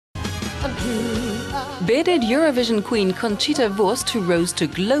Bearded Eurovision queen Conchita Wurst, who rose to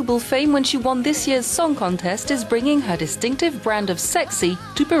global fame when she won this year's song contest, is bringing her distinctive brand of sexy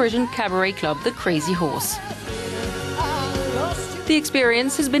to Parisian cabaret club The Crazy Horse. The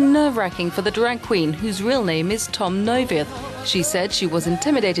experience has been nerve-wracking for the drag queen, whose real name is Tom Neuwirth. She said she was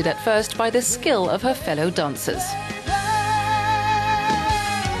intimidated at first by the skill of her fellow dancers.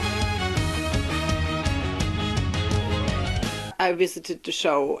 I visited the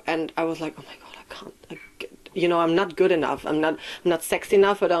show and I was like, oh my God, I'm not good enough. I'm not sexy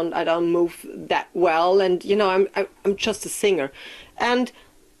enough. I don't move that well. And, I'm just a singer. And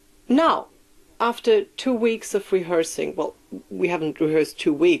now, after 2 weeks of rehearsing, well, we haven't rehearsed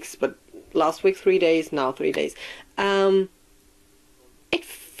 2 weeks, but last week 3 days, now 3 days, it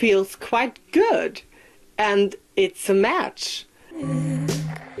feels quite good. And it's a match.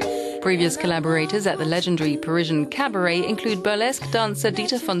 Previous collaborators at the legendary Parisian Cabaret include burlesque dancer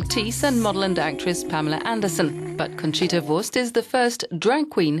Dieter von Teese and model and actress Pamela Anderson. But Conchita Wurst is the first drag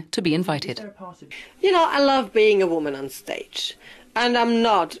queen to be invited. I love being a woman on stage. And I'm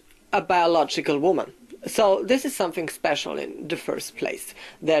not a biological woman. So this is something special in the first place,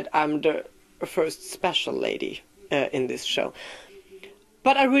 that I'm the first special lady in this show.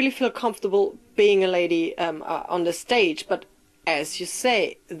 But I really feel comfortable being a lady on the stage. But as you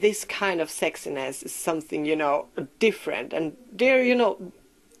say, this kind of sexiness is something, different. And they're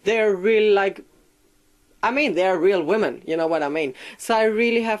really they're real women, you know what I mean? So I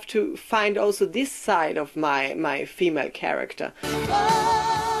really have to find also this side of my female character.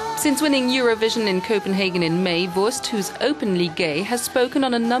 Since winning Eurovision in Copenhagen in May, Wurst, who's openly gay, has spoken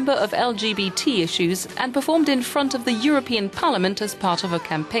on a number of LGBT issues and performed in front of the European Parliament as part of a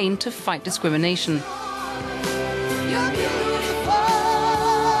campaign to fight discrimination.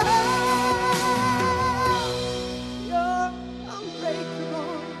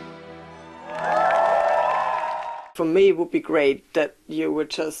 For me, it would be great that you would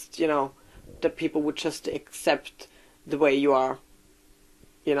just, that people would just accept the way you are.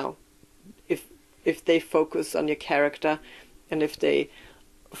 If they focus on your character and if they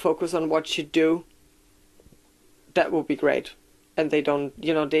focus on what you do, that would be great. And they don't,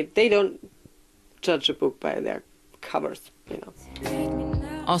 they don't judge a book by their covers,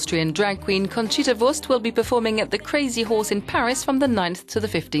 Austrian drag queen Conchita Wurst will be performing at the Crazy Horse in Paris from the 9th to the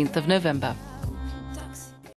 15th of November.